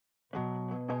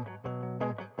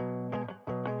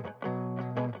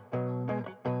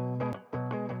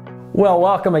Well,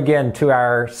 welcome again to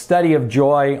our study of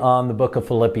joy on the book of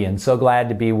Philippians. So glad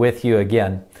to be with you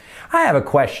again. I have a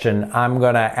question I'm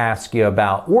going to ask you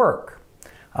about work.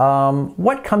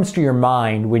 What comes to your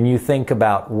mind when you think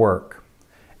about work?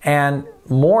 And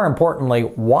more importantly,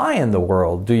 why in the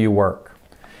world do you work?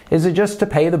 Is it just to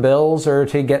pay the bills or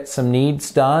to get some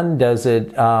needs done? Does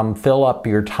it fill up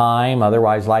your time?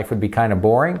 Otherwise, life would be kind of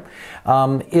boring.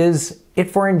 Is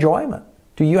it for enjoyment?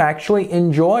 Do you actually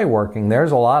enjoy working?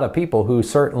 There's a lot of people who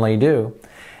certainly do.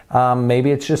 Maybe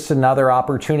it's just another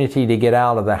opportunity to get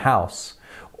out of the house.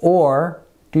 Or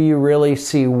do you really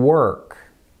see work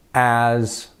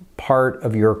as part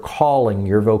of your calling,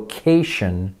 your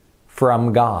vocation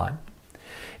from God?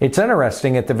 It's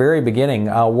interesting, at the very beginning,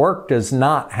 work does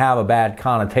not have a bad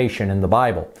connotation in the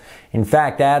Bible. In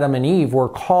fact, Adam and Eve were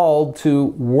called to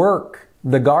work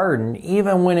the garden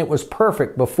even when it was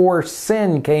perfect, before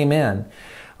sin came in.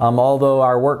 Although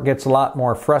our work gets a lot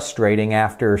more frustrating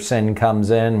after sin comes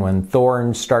in, when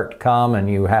thorns start to come and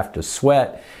you have to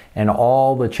sweat, and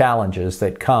all the challenges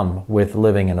that come with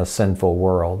living in a sinful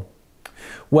world.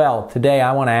 Well, today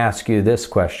I want to ask you this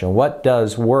question. What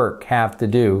does work have to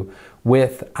do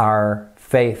with our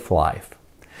faith life?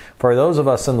 For those of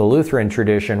us in the Lutheran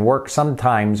tradition, works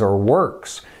sometimes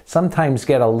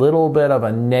get a little bit of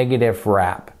a negative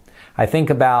rap. I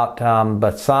think about,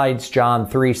 besides John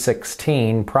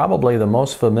 3:16, probably the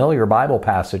most familiar Bible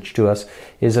passage to us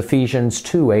is Ephesians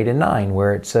 2:8 and 9,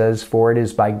 where it says, "For it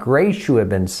is by grace you have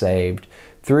been saved,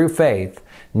 through faith,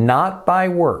 not by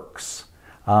works,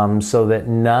 so that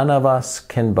none of us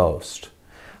can boast."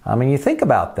 You think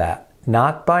about that.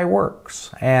 Not by works.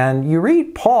 And you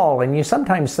read Paul and you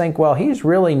sometimes think, well, he's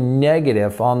really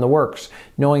negative on the works,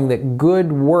 knowing that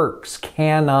good works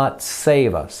cannot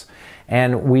save us.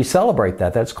 And we celebrate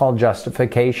that. That's called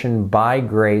justification by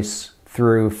grace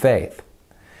through faith.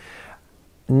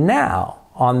 Now,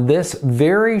 on this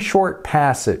very short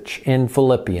passage in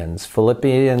Philippians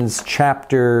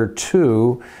chapter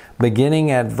 2, beginning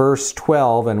at verse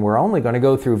 12, and we're only going to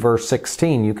go through verse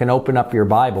 16. You can open up your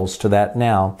Bibles to that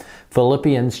now.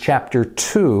 Philippians chapter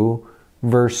 2,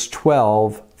 verse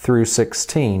 12 through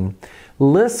 16.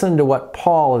 Listen to what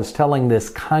Paul is telling this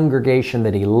congregation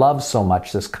that he loves so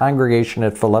much, this congregation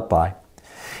at Philippi.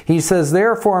 He says,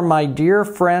 "Therefore, my dear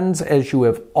friends, as you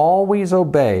have always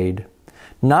obeyed,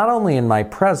 not only in my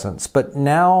presence, but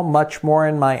now much more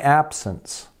in my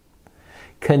absence,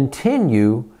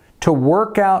 continue to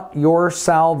work out your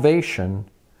salvation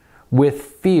with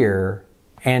fear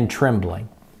and trembling."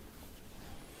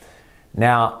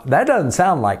 Now, that doesn't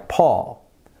sound like Paul.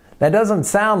 That doesn't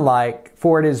sound like,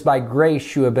 "For it is by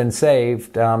grace you have been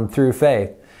saved through faith,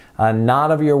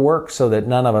 not of your works, so that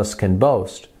none of us can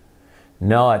boast."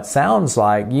 No, it sounds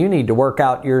like you need to work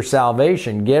out your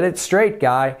salvation. Get it straight,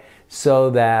 guy,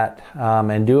 so that,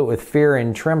 and do it with fear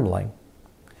and trembling.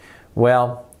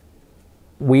 Well,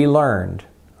 we learned,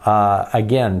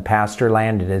 again, Pastor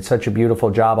Landon did such a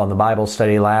beautiful job on the Bible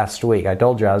study last week. I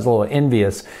told you I was a little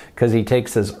envious because he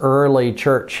takes this early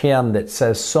church hymn that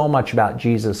says so much about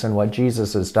Jesus and what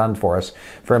Jesus has done for us,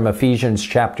 from Ephesians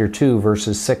chapter 2,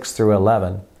 verses 6 through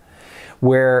 11,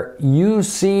 where you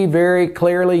see very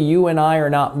clearly you and I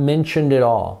are not mentioned at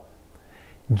all.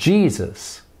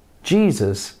 Jesus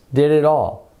did it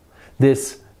all.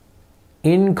 This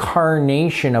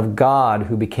incarnation of God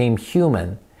who became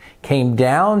human came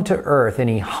down to earth, and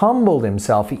he humbled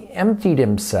himself, he emptied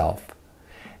himself,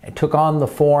 and took on the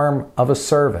form of a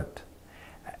servant,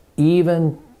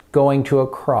 even going to a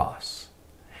cross.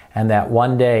 And that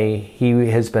one day he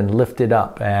has been lifted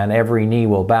up, and every knee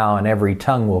will bow and every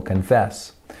tongue will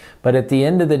confess. But at the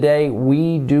end of the day,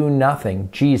 we do nothing.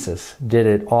 Jesus did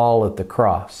it all at the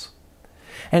cross.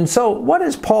 And so what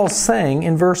is Paul saying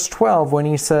in verse 12 when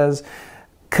he says,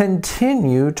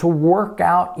 "Continue to work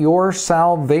out your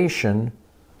salvation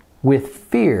with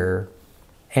fear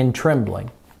and trembling"?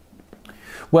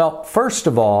 Well, first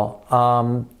of all,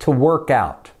 to work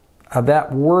out.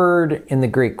 That word in the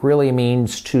Greek really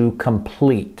means to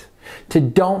complete. To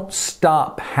don't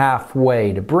stop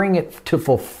halfway, to bring it to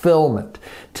fulfillment,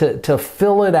 to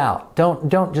fill it out.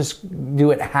 Don't just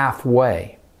do it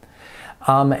halfway.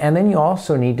 And then you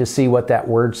also need to see what that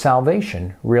word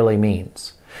salvation really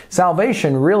means.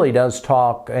 Salvation really does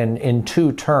talk in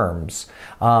two terms.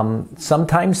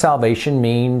 Sometimes salvation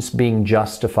means being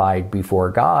justified before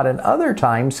God, and other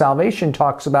times salvation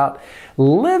talks about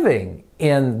living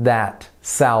in that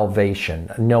salvation,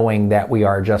 knowing that we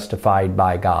are justified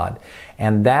by God.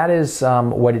 And that is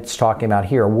what it's talking about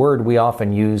here. A word we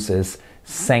often use is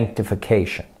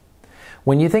sanctification.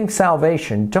 When you think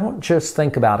salvation, don't just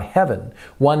think about heaven,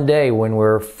 one day when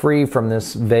we're free from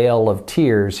this veil of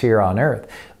tears here on earth.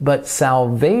 But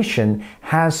salvation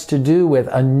has to do with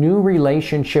a new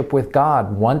relationship with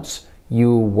God. Once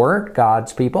you weren't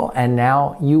God's people, and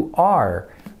now you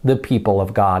are the people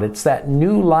of God. It's that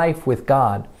new life with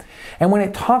God. And when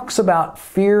it talks about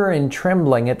fear and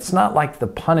trembling, it's not like the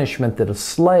punishment that a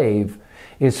slave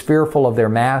is fearful of their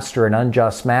master, an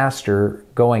unjust master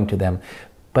going to them.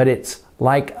 But it's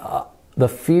like the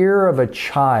fear of a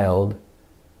child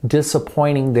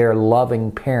disappointing their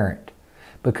loving parent,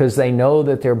 because they know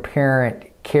that their parent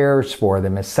cares for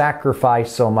them, has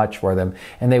sacrificed so much for them,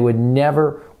 and they would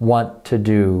never want to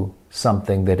do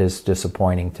something that is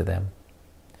disappointing to them.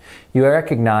 You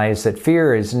recognize that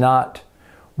fear is not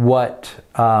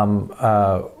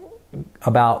about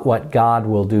what God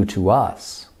will do to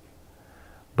us,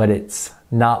 but it's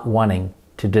not wanting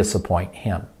to disappoint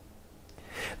Him.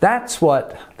 That's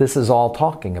what this is all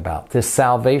talking about, this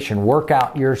salvation. Work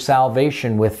out your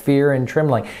salvation with fear and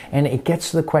trembling. And it gets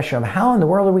to the question of how in the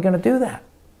world are we going to do that?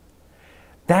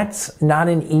 That's not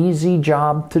an easy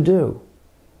job to do,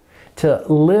 to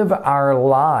live our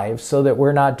lives so that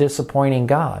we're not disappointing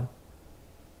God.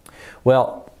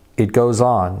 Well, it goes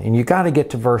on, and you got to get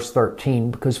to verse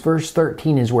 13, because verse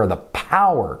 13 is where the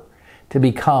power to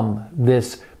become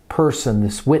this person,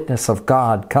 this witness of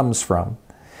God, comes from.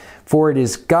 For it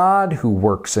is God who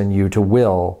works in you to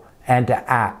will and to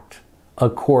act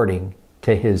according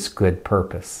to His good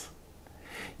purpose.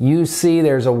 You see,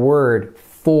 there's a word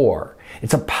for.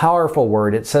 It's a powerful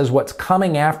word. It says what's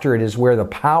coming after it is where the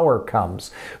power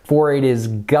comes. For it is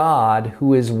God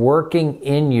who is working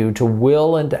in you to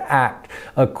will and to act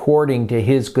according to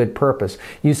His good purpose.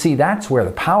 You see, that's where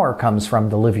the power comes from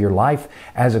to live your life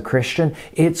as a Christian.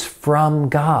 It's from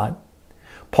God.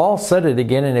 Paul said it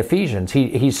again in Ephesians.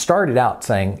 He started out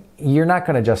saying, you're not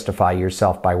going to justify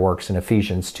yourself by works in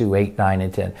Ephesians 2, 8, 9,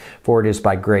 and 10. For it is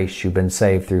by grace you've been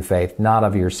saved through faith, not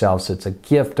of yourselves. It's a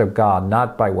gift of God,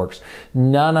 not by works.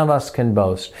 None of us can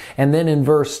boast. And then in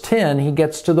verse 10, he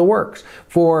gets to the works.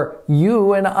 For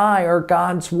you and I are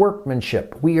God's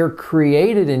workmanship. We are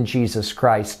created in Jesus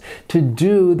Christ to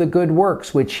do the good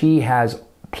works which He has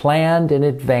planned in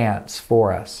advance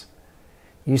for us.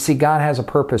 You see, God has a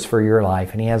purpose for your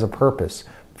life, and He has a purpose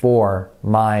for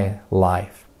my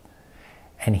life.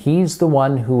 And He's the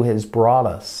one who has brought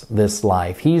us this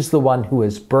life. He's the one who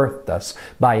has birthed us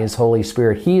by His Holy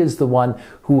Spirit. He is the one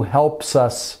who helps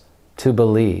us to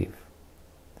believe.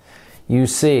 You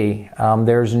see,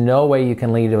 there's no way you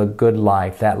can lead a good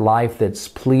life, that life that's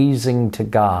pleasing to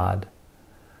God,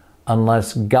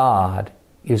 unless God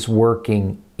is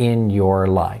working in your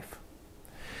life.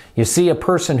 You see, a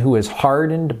person who is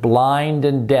hardened, blind,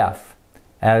 and deaf,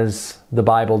 as the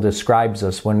Bible describes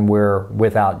us when we're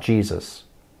without Jesus,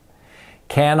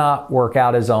 cannot work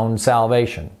out his own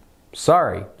salvation.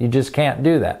 Sorry, you just can't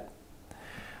do that.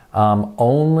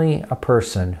 Only a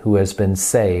person who has been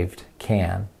saved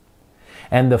can.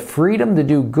 And the freedom to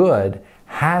do good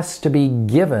has to be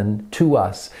given to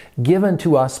us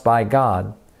by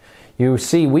God. You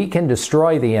see, we can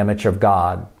destroy the image of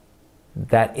God,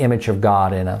 that image of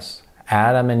God in us.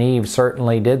 Adam and Eve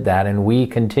certainly did that, and we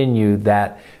continue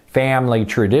that family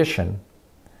tradition.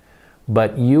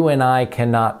 But you and I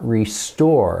cannot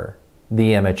restore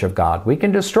the image of God. We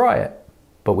can destroy it,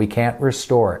 but we can't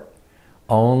restore it.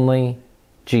 Only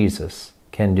Jesus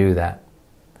can do that.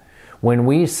 When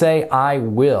we say, I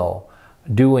will,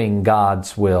 doing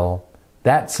God's will,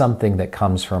 that's something that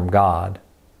comes from God.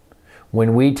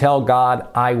 When we tell God,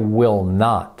 I will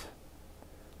not,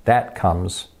 that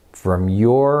comes from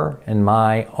your and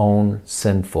my own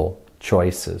sinful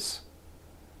choices.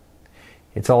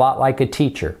 It's a lot like a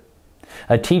teacher.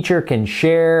 A teacher can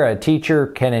share, a teacher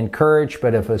can encourage,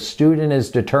 but if a student is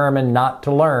determined not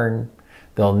to learn,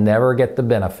 they'll never get the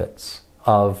benefits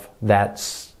of that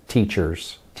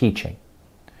teacher's teaching.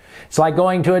 It's like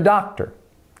going to a doctor.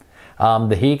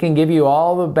 He can give you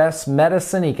all the best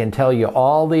medicine, he can tell you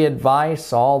all the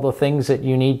advice, all the things that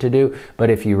you need to do,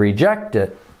 but if you reject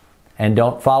it, and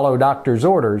don't follow doctor's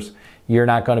orders, you're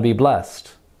not going to be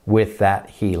blessed with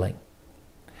that healing.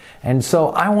 And so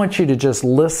I want you to just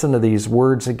listen to these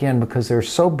words again, because they're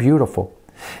so beautiful.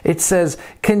 It says,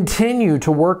 continue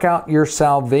to work out your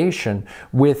salvation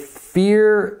with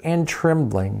fear and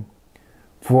trembling,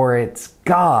 for it's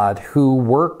God who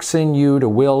works in you to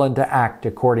will and to act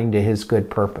according to His good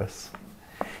purpose.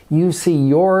 You see,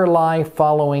 your life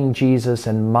following Jesus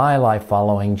and my life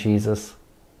following Jesus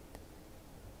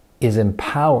is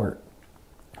empowered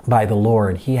by the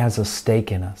Lord. He has a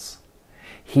stake in us.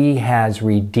 He has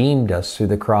redeemed us through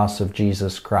the cross of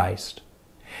Jesus Christ.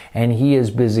 And He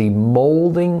is busy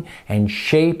molding and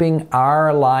shaping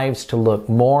our lives to look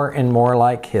more and more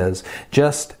like His,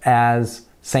 just as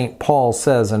St. Paul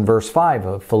says in verse 5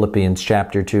 of Philippians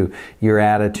chapter 2, your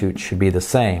attitude should be the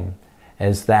same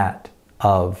as that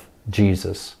of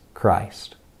Jesus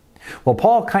Christ. Well,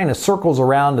 Paul kind of circles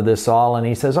around to this all and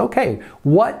he says, okay,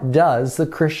 what does the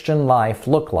Christian life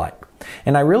look like?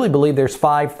 And I really believe there's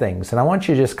 5 things. And I want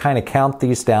you to just kind of count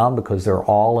these down because they're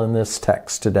all in this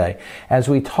text today. As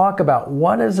we talk about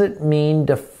what does it mean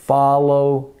to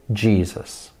follow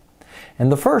Jesus?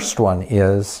 And the first one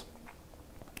is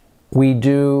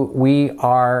we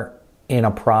are in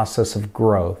a process of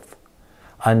growth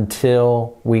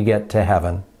until we get to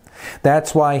heaven.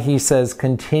 That's why he says,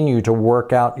 continue to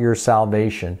work out your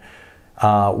salvation.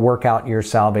 Work out your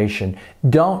salvation.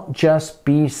 Don't just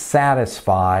be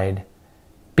satisfied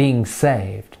being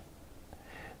saved,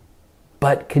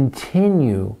 but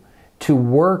continue to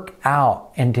work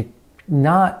out and to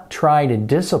not try to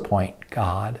disappoint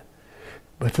God,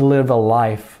 but to live a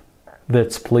life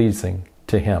that's pleasing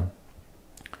to Him.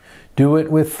 Do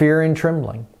it with fear and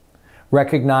trembling.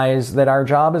 Recognize that our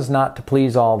job is not to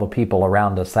please all the people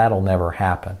around us. That'll never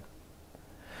happen.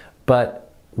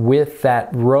 But with that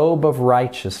robe of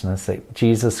righteousness that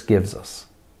Jesus gives us,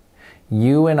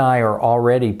 you and I are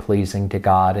already pleasing to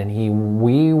God, and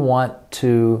we want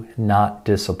to not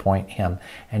disappoint Him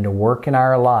and to work in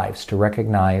our lives to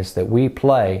recognize that we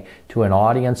play to an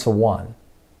audience of one,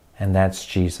 and that's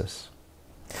Jesus.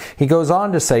 He goes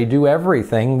on to say, do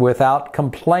everything without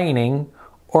complaining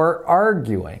or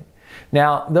arguing.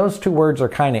 Now, those 2 words are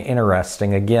kind of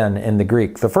interesting again in the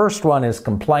Greek. The first one is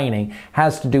complaining,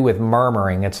 has to do with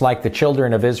murmuring. It's like the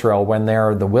children of Israel when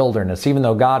they're in the wilderness. Even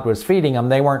though God was feeding them,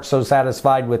 they weren't so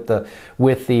satisfied with the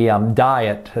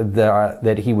diet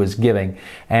that He was giving.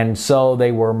 And so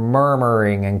they were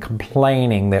murmuring and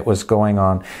complaining that was going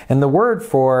on. And the word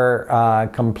for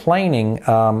complaining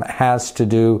has to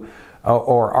do,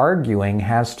 or arguing,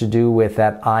 has to do with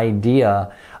that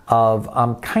idea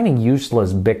of kind of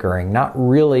useless bickering, not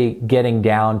really getting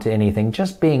down to anything,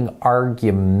 just being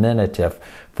argumentative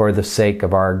for the sake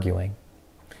of arguing.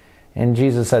 And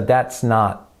Jesus said that's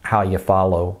not how you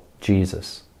follow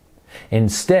Jesus.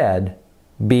 Instead,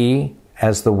 be,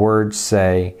 as the words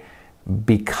say,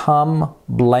 become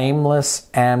blameless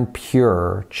and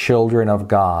pure children of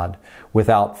God,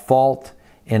 without fault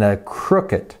in a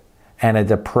crooked and a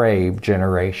depraved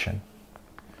generation.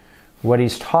 What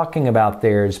he's talking about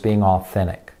there is being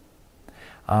authentic,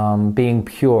 being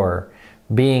pure,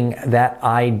 being that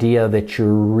idea that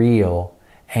you're real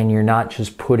and you're not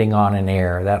just putting on an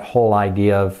air, that whole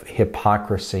idea of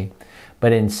hypocrisy,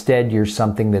 but instead you're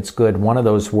something that's good. One of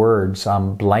those words,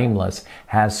 blameless,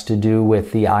 has to do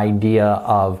with the idea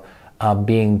of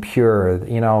being pure.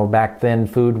 You know, back then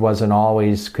food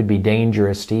could be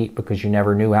dangerous to eat because you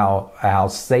never knew how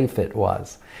safe it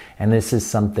was. And this is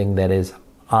something that is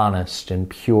honest and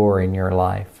pure in your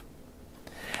life.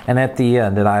 And at the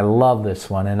end, and I love this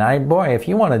one, and if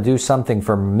you want to do something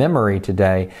for memory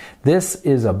today, this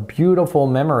is a beautiful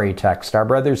memory text. Our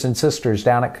brothers and sisters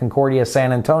down at Concordia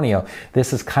San Antonio,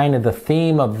 this is kind of the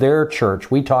theme of their church.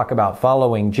 We talk about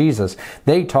following Jesus.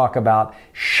 They talk about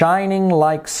shining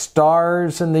like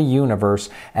stars in the universe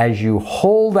as you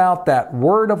hold out that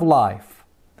word of life.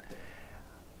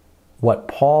 What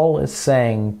Paul is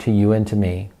saying to you and to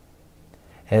me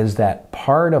is that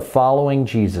part of following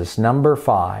Jesus, number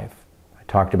 5, I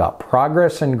talked about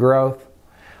progress and growth,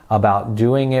 about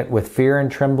doing it with fear and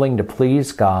trembling to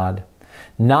please God,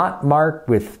 not marked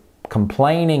with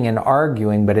complaining and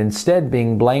arguing, but instead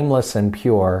being blameless and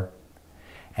pure.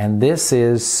 And this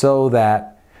is so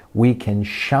that we can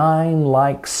shine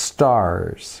like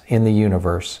stars in the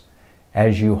universe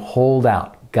as you hold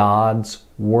out God's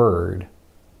word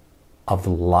of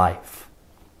life.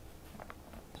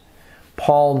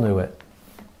 Paul knew it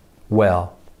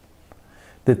well,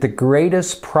 that the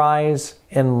greatest prize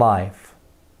in life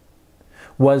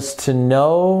was to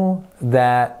know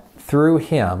that through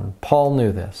him, Paul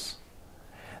knew this,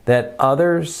 that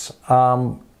others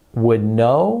would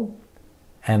know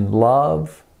and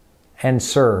love and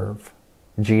serve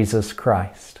Jesus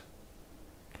Christ.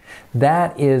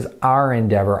 That is our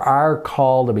endeavor, our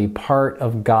call to be part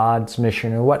of God's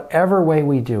mission in whatever way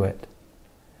we do it,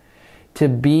 to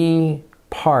be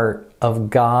part of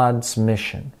God's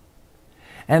mission.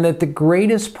 And that the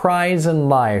greatest prize in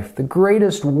life, the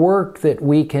greatest work that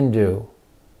we can do,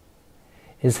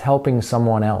 is helping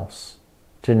someone else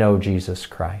to know Jesus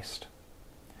Christ.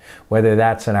 Whether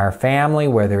that's in our family,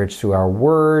 whether it's through our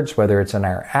words, whether it's in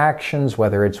our actions,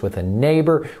 whether it's with a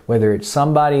neighbor, whether it's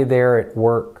somebody there at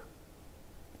work.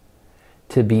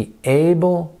 to be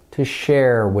able to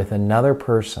share with another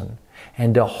person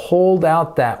and to hold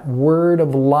out that word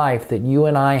of life that you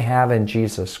and I have in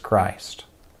Jesus Christ.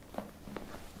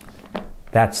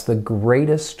 That's the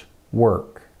greatest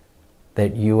work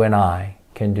that you and I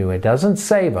can do. It doesn't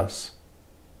save us,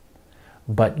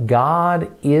 but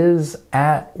God is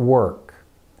at work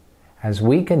as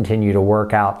we continue to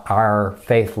work out our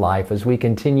faith life, as we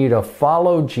continue to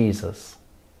follow Jesus.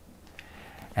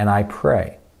 And I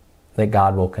pray that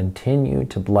God will continue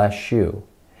to bless you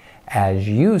as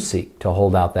you seek to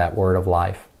hold out that word of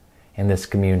life in this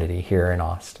community here in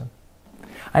Austin.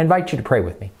 I invite you to pray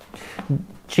with me.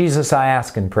 Jesus, I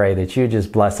ask and pray that you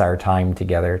just bless our time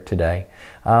together today.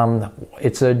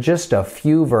 It's just a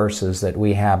few verses that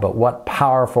we have, but what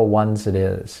powerful ones it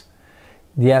is.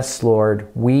 Yes, Lord,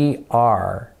 we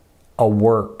are a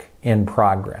work in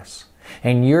progress.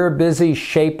 And you're busy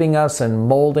shaping us and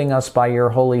molding us by your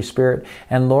Holy Spirit.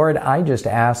 And Lord, I just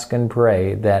ask and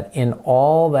pray that in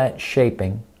all that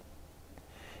shaping,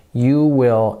 you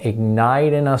will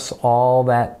ignite in us all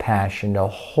that passion to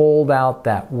hold out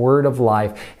that word of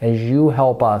life as you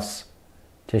help us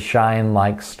to shine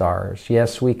like stars.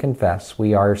 Yes, we confess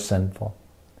we are sinful.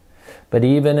 But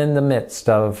even in the midst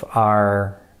of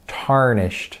our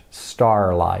tarnished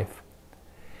star life,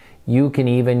 you can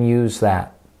even use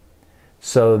that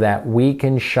so that we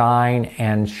can shine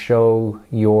and show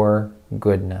your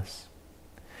goodness.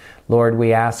 Lord,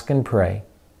 we ask and pray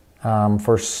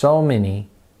for so many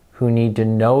who need to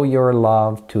know your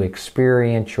love, to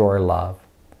experience your love,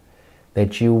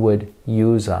 that you would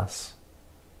use us.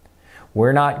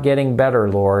 We're not getting better,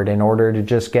 Lord, in order to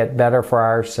just get better for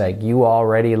our sake. You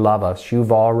already love us.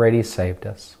 You've already saved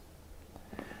us.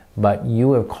 But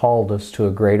you have called us to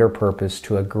a greater purpose,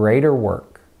 to a greater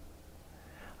work,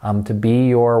 to be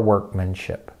your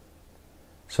workmanship,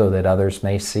 so that others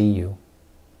may see you.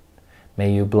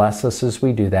 May you bless us as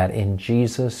we do that in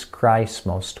Jesus Christ's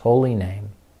most holy name.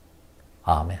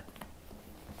 Amen.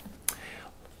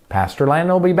 Pastor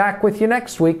Landon will be back with you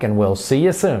next week, and we'll see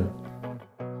you soon.